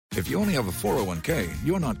If you only have a 401k,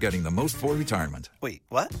 you're not getting the most for retirement. Wait,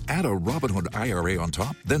 what? Add a Robinhood IRA on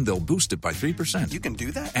top, then they'll boost it by 3%. You can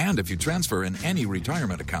do that? And if you transfer in any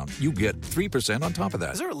retirement account, you get 3% on top of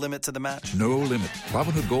that. Is there a limit to the match? No limit.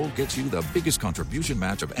 Robinhood Gold gets you the biggest contribution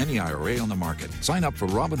match of any IRA on the market. Sign up for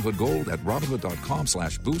Robinhood Gold at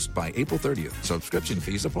Robinhood.com/boost by April 30th. Subscription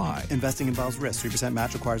fees apply. Investing involves risk. 3%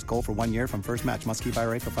 match requires gold for 1 year from first match. Must keep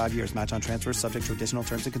IRA for 5 years. Match on transfers subject to additional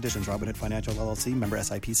terms and conditions. Robinhood Financial LLC, member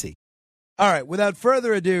SIPC. All right, without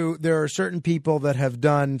further ado, there are certain people that have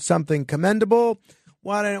done something commendable.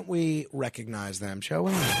 Why don't we recognize them, shall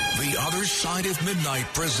we? The Other Side of Midnight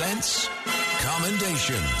presents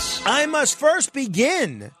Commendations. I must first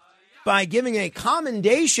begin by giving a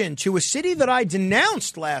commendation to a city that I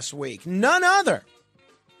denounced last week. None other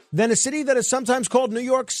than a city that is sometimes called New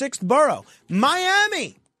York's sixth borough,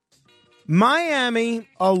 Miami. Miami,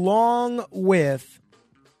 along with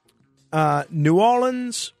New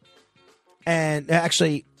Orleans, and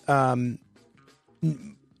actually,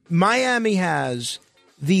 Miami has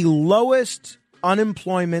the lowest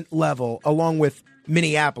unemployment level, along with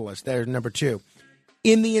Minneapolis, they're number 2,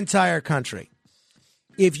 in the entire country.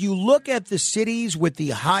 If you look at the cities with the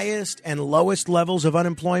highest and lowest levels of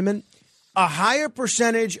unemployment, a higher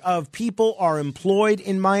percentage of people are employed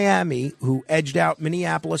in Miami, who edged out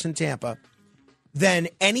Minneapolis and Tampa, than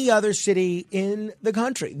any other city in the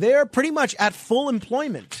country. They're pretty much at full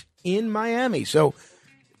employment in Miami. So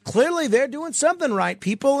clearly they're doing something right.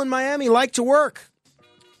 People in Miami like to work.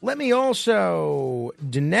 Let me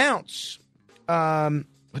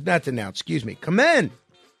commend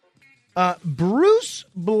Bruce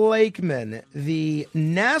Blakeman, the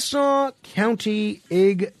Nassau County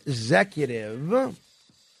executive.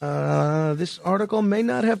 This article may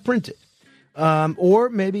not have printed. Or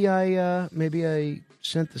maybe I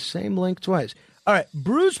sent the same link twice. All right,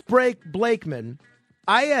 Bruce Blakeman,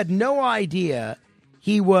 I had no idea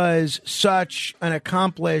he was such an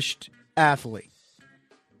accomplished athlete.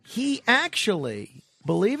 He actually,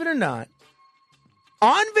 believe it or not,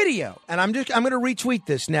 on video, and I'm going to retweet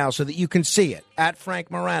this now so that you can see it, at Frank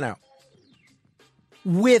Morano,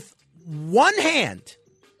 with one hand,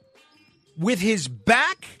 with his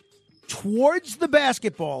back towards the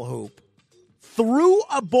basketball hoop, threw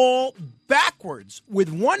a ball backwards with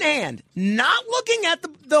one hand, not looking at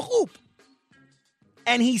the hoop,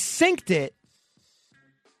 and he sinked it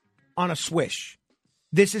on a swish.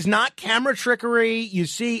 This is not camera trickery. You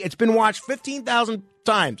see, it's been watched 15,000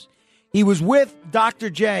 times. He was with Dr.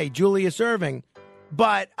 J, Julius Erving,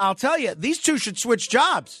 but I'll tell you, these two should switch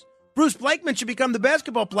jobs. Bruce Blakeman should become the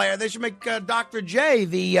basketball player. They should make Dr. J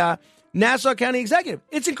the Nassau County executive.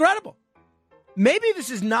 It's incredible. Maybe this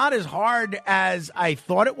is not as hard as I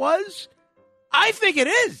thought it was. I think it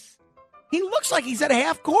is. He looks like he's at a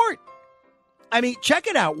half court. I mean, check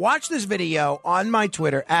it out. Watch this video on my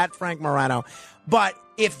Twitter, at Frank Morano. But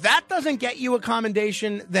if that doesn't get you a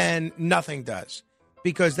commendation, then nothing does,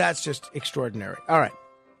 because that's just extraordinary. All right.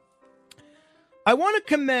 I want to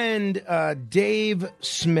commend Dave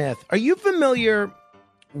Smith. Are you familiar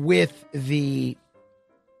with the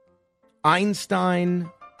Einstein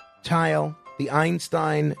tile, the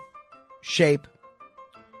Einstein shape?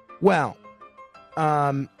 Well,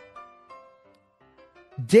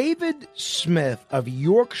 David Smith of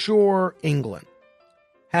Yorkshire, England,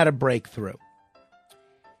 had a breakthrough.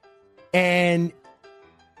 And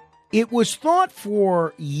it was thought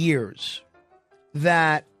for years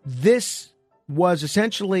that this was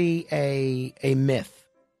essentially a myth,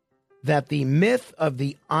 that the myth of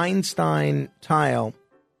the Einstein tile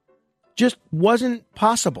just wasn't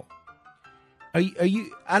possible. I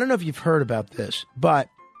don't know if you've heard about this, but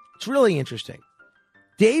it's really interesting.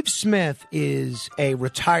 Dave Smith is a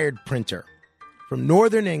retired printer from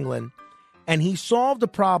Northern England, and he solved a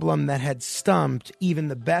problem that had stumped even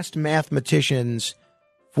the best mathematicians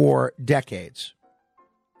for decades.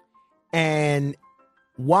 And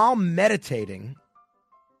while meditating,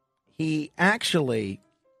 he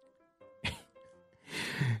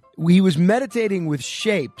was meditating with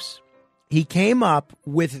shapes. He came up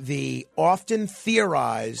with the often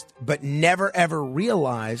theorized but never ever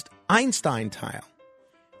realized Einstein tile,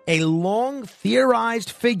 a long theorized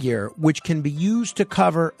figure which can be used to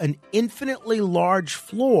cover an infinitely large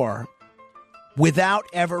floor without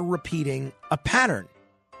ever repeating a pattern.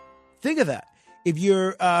 Think of that. If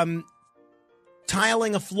you're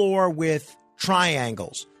tiling a floor with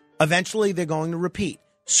triangles, eventually they're going to repeat.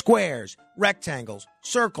 Squares, rectangles,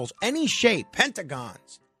 circles, any shape,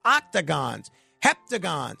 pentagons, octagons,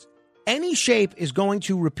 heptagons, any shape is going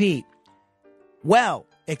to repeat. Well,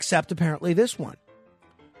 except apparently this one.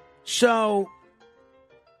 So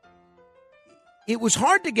it was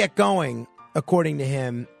hard to get going, according to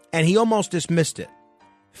him, and he almost dismissed it,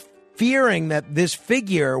 fearing that this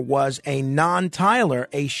figure was a non-tiler,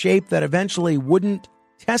 a shape that eventually wouldn't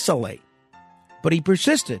tessellate. But he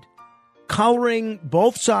persisted, coloring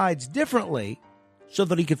both sides differently so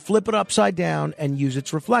that he could flip it upside down and use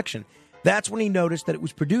its reflection. That's when he noticed that it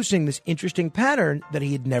was producing this interesting pattern that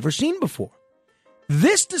he had never seen before.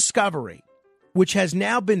 This discovery, which has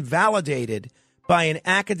now been validated by an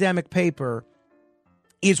academic paper,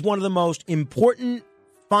 is one of the most important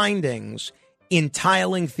findings in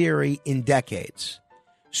tiling theory in decades.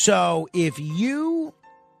 So if you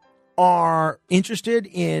are interested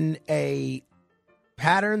in a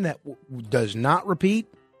pattern that does not repeat,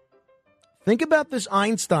 think about this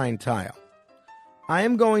Einstein tile.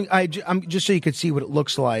 I'm just so you could see what it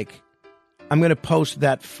looks like. I'm going to post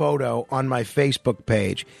that photo on my Facebook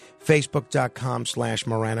page,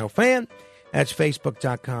 facebook.com/MoranoFan. That's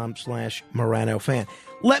facebook.com/MoranoFan.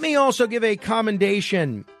 Let me also give a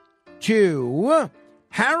commendation to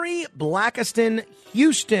Harry Blackiston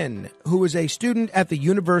Houston, who is a student at the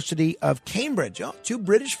University of Cambridge. Oh, two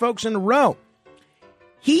British folks in a row.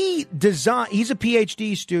 He's a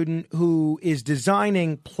PhD student who is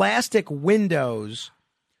designing plastic windows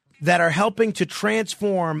that are helping to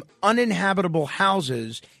transform uninhabitable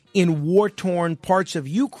houses in war-torn parts of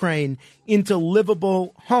Ukraine into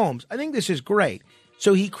livable homes. I think this is great.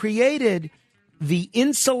 So he created the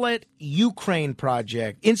Insulate Ukraine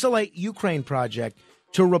project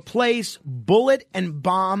to replace bullet and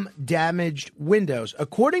bomb damaged windows.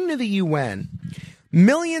 According to the UN,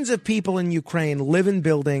 millions of people in Ukraine live in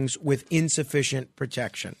buildings with insufficient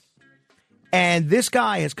protection. And this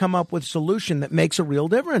guy has come up with a solution that makes a real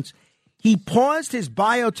difference. He paused his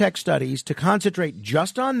biotech studies to concentrate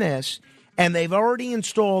just on this, and they've already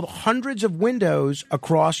installed hundreds of windows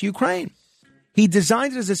across Ukraine. He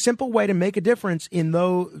designed it as a simple way to make a difference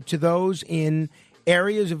to those in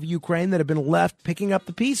areas of Ukraine that have been left picking up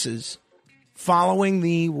the pieces following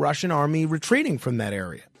the Russian army retreating from that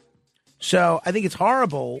area. So I think it's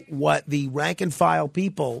horrible what the rank and file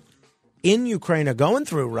people in Ukraine are going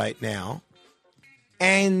through right now.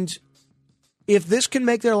 And if this can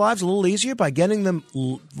make their lives a little easier by getting them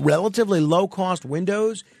relatively low-cost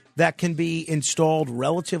windows that can be installed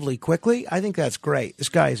relatively quickly, I think that's great. This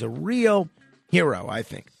guy is a real hero, I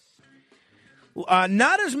think.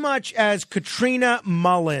 Not as much as Katrina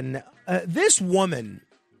Mullen. This woman,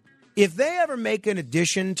 if they ever make an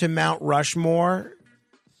addition to Mount Rushmore,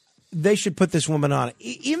 they should put this woman on it.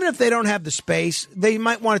 Even if they don't have the space, they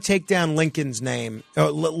might want to take down Lincoln's name, or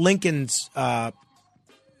Lincoln's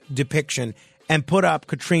depiction, and put up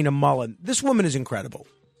Katrina Mullen. This woman is incredible.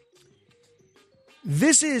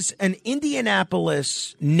 This is an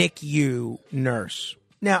Indianapolis NICU nurse.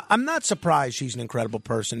 Now, I'm not surprised she's an incredible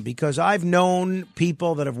person because I've known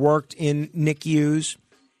people that have worked in NICUs,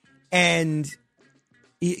 and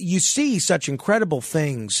you see such incredible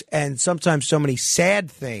things and sometimes so many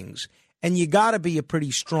sad things, and you got to be a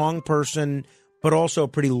pretty strong person, but also a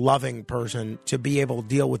pretty loving person to be able to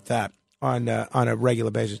deal with that on a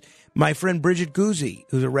regular basis. My friend Bridget Guzzi,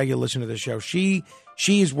 who's a regular listener to the show, she's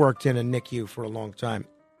worked in a NICU for a long time.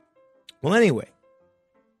 Well, anyway,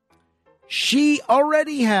 she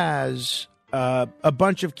already has a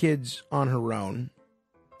bunch of kids on her own,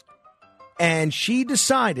 and she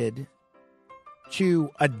decided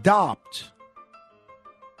to adopt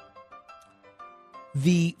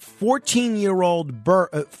the 14-year-old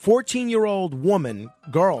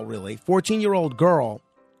girl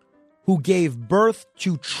who gave birth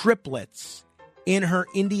to triplets in her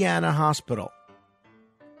Indiana hospital.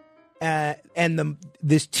 And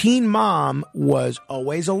this teen mom was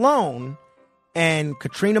always alone, and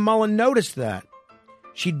Katrina Mullen noticed that.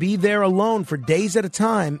 She'd be there alone for days at a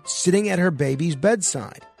time, sitting at her baby's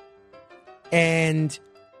bedside. And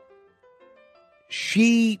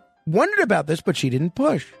she wondered about this, but she didn't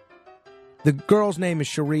push. The girl's name is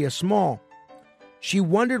Sharia Small. She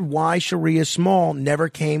wondered why Sharia Small never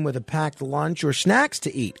came with a packed lunch or snacks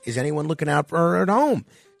to eat. Is anyone looking out for her at home?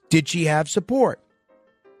 Did she have support?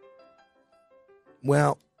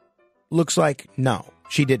 Well, looks like no,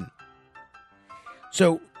 she didn't.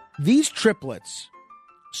 So these triplets,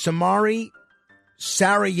 Samari,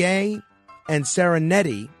 Saraye, and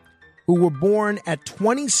Serenetti, who were born at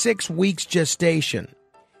 26 weeks gestation,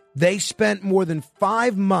 they spent more than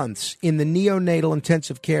 5 months in the neonatal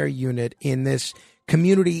intensive care unit in this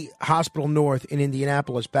community hospital north in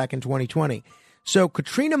Indianapolis back in 2020. So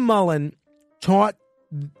Katrina Mullen taught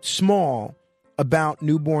Small about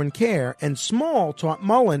newborn care, and Small taught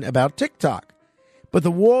Mullen about TikTok. But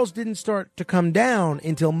the walls didn't start to come down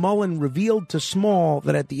until Mullen revealed to Small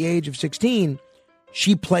that at the age of 16,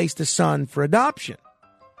 she placed a son for adoption.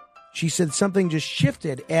 She said something just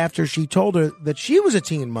shifted after she told her that she was a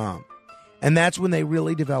teen mom. And that's when they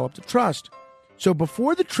really developed a trust. So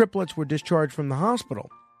before the triplets were discharged from the hospital,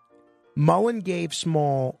 Mullen gave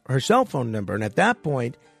Small her cell phone number. And at that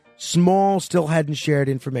point, Small still hadn't shared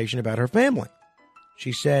information about her family.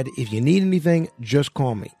 She said, if you need anything, just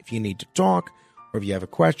call me. If you need to talk or if you have a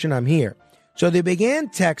question, I'm here. So they began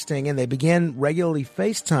texting and they began regularly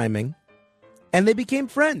FaceTiming and they became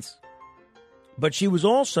friends. But she was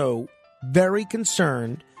also very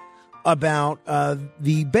concerned about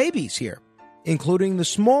the babies here, including the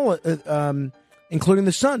son,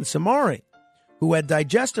 Samari, who had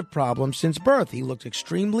digestive problems since birth. He looked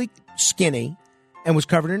extremely skinny and was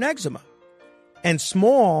covered in eczema. And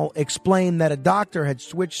Small explained that a doctor had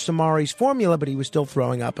switched Samari's formula, but he was still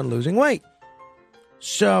throwing up and losing weight.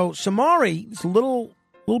 So Samari, this little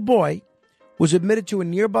boy, was admitted to a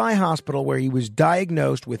nearby hospital where he was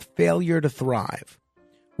diagnosed with failure to thrive,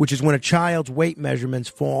 which is when a child's weight measurements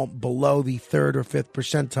fall below the 3rd or 5th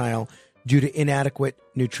percentile due to inadequate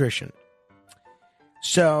nutrition.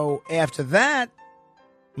 So after that,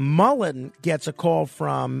 Mullen gets a call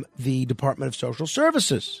from the Department of Social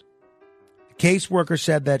Services. The caseworker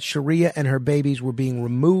said that Sharia and her babies were being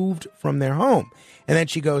removed from their home. And then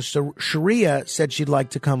she goes, so Sharia said she'd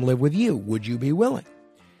like to come live with you. Would you be willing?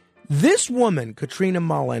 This woman, Katrina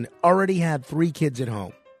Mullen, already had 3 kids at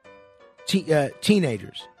home,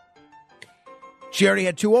 teenagers. She already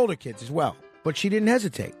had 2 older kids as well, but she didn't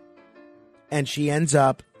hesitate. And she ends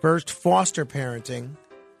up first foster parenting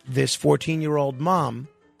this 14-year-old mom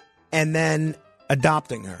and then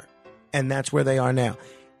adopting her. And that's where they are now.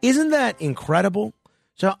 Isn't that incredible?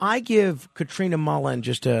 So I give Katrina Mullen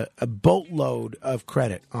just a boatload of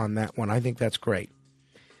credit on that one. I think that's great.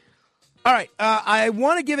 All right, I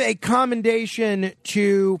want to give a commendation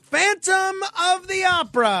to Phantom of the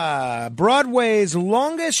Opera, Broadway's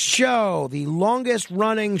longest show, the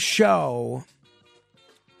longest-running show,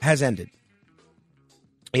 has ended.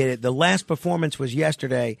 The last performance was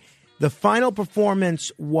yesterday. The final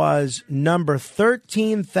performance was number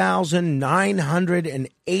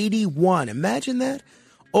 13,981. Imagine that.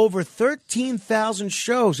 Over 13,000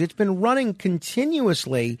 shows. It's been running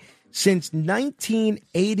continuously since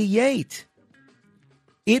 1988.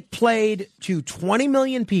 It played to 20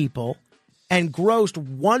 million people and grossed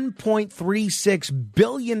 $1.36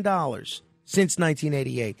 billion since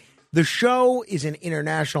 1988. The show is an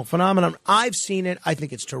international phenomenon. I've seen it. I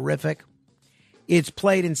think it's terrific. It's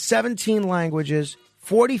played in 17 languages,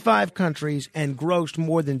 45 countries, and grossed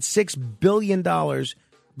more than $6 billion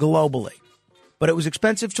globally. But it was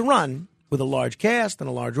expensive to run, with a large cast and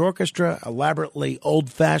a large orchestra, elaborately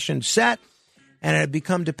old-fashioned set, and it had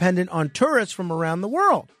become dependent on tourists from around the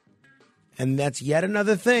world. And that's yet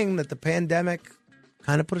another thing that the pandemic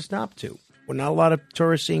kind of put a stop to. Well, not a lot of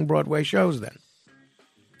tourists seeing Broadway shows then.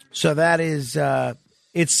 So that is,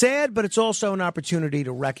 it's sad, but it's also an opportunity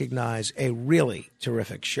to recognize a really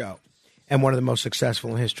terrific show and one of the most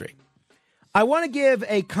successful in history. I want to give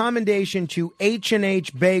a commendation to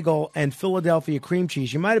H&H Bagel and Philadelphia Cream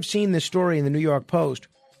Cheese. You might have seen this story in the New York Post.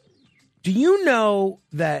 Do you know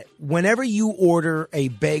that whenever you order a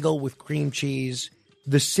bagel with cream cheese,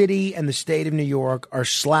 the city and the state of New York are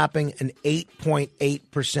slapping an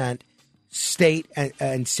 8.8% state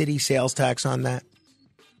and city sales tax on that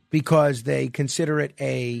because they consider it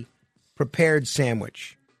a prepared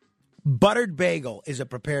sandwich? Buttered bagel is a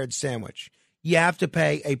prepared sandwich. You have to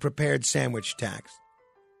pay a prepared sandwich tax.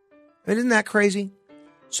 Isn't that crazy?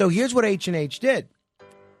 So here's what H&H did.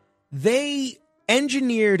 They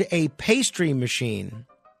engineered a pastry machine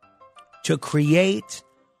to create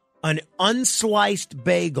an unsliced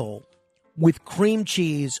bagel with cream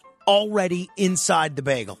cheese already inside the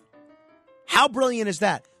bagel. How brilliant is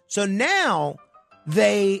that? So now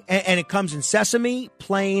and it comes in sesame,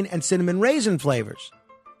 plain, and cinnamon raisin flavors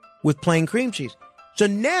with plain cream cheese. So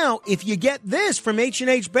now, if you get this from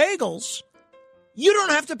H&H Bagels, you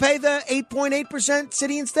don't have to pay the 8.8%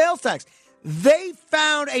 city and sales tax. They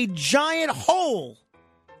found a giant hole,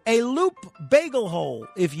 a loop bagel hole,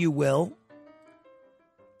 if you will,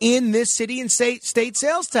 in this city and state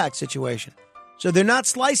sales tax situation. So they're not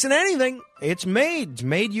slicing anything. It's made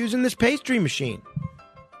using this pastry machine.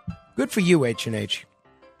 Good for you, H&H.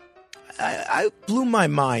 I blew my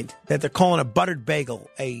mind that they're calling a buttered bagel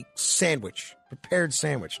a sandwich. Prepared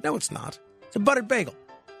sandwich. No, it's not. It's a buttered bagel.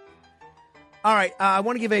 All right. I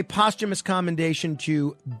want to give a posthumous commendation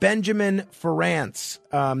to Benjamin Ferrance.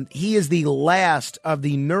 He is the last of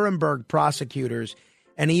the Nuremberg prosecutors,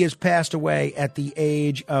 and he has passed away at the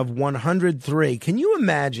age of 103. Can you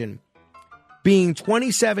imagine being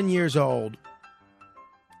 27 years old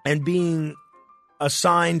and being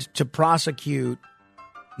assigned to prosecute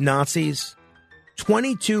Nazis.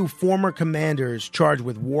 22 former commanders charged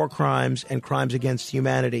with war crimes and crimes against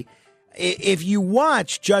humanity. If you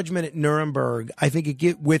watch Judgment at Nuremberg, I think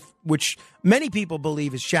which many people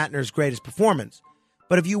believe is Shatner's greatest performance.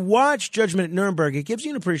 But if you watch Judgment at Nuremberg, it gives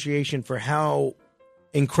you an appreciation for how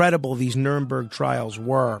incredible these Nuremberg trials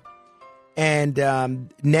were. And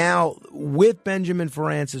now, with Benjamin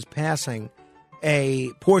France's passing,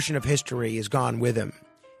 a portion of history is gone with him.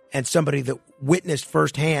 And somebody that witnessed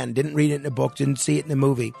firsthand, didn't read it in a book, didn't see it in a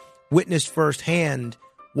movie, witnessed firsthand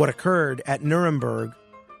what occurred at Nuremberg,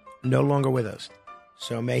 no longer with us.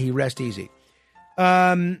 So may he rest easy.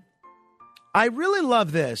 I really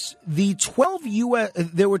love this.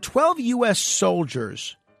 There were 12 U.S.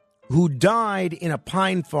 soldiers who died in a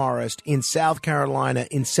pine forest in South Carolina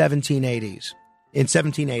in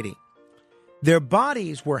 1780. Their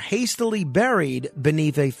bodies were hastily buried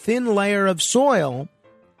beneath a thin layer of soil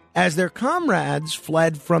as their comrades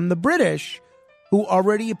fled from the British, who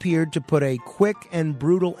already appeared to put a quick and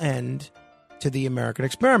brutal end to the American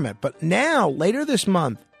experiment. But now, later this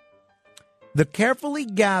month, the carefully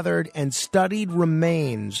gathered and studied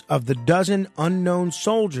remains of the dozen unknown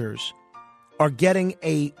soldiers are getting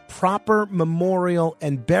a proper memorial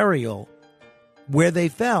and burial where they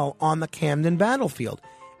fell on the Camden battlefield.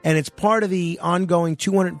 And it's part of the ongoing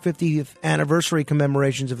 250th anniversary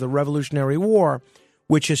commemorations of the Revolutionary War,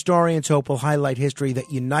 which historians hope will highlight history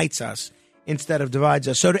that unites us instead of divides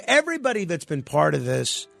us. So to everybody that's been part of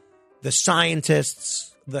this, the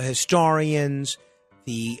scientists, the historians,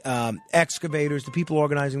 the excavators, the people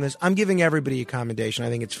organizing this, I'm giving everybody a commendation. I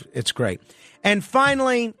think it's great. And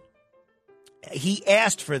finally, he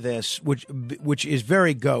asked for this, which is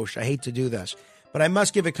very gauche. I hate to do this, but I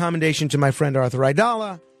must give a commendation to my friend Arthur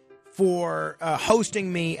Aidala for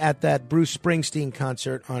hosting me at that Bruce Springsteen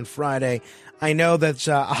concert on Friday. I know that's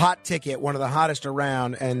a hot ticket, one of the hottest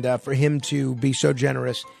around, and for him to be so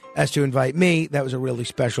generous as to invite me, that was a really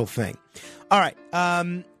special thing. All right,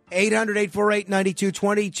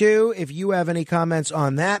 800-848-9222 if you have any comments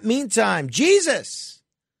on that. Meantime, Jesus,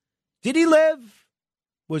 did he live?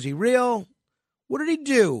 Was he real? What did he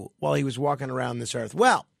do while he was walking around this earth?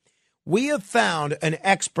 Well, we have found an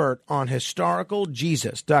expert on historical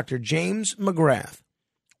Jesus, Dr. James McGrath.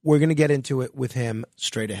 We're going to get into it with him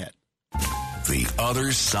straight ahead. The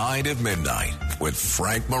Other Side of Midnight with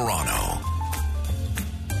Frank Morano.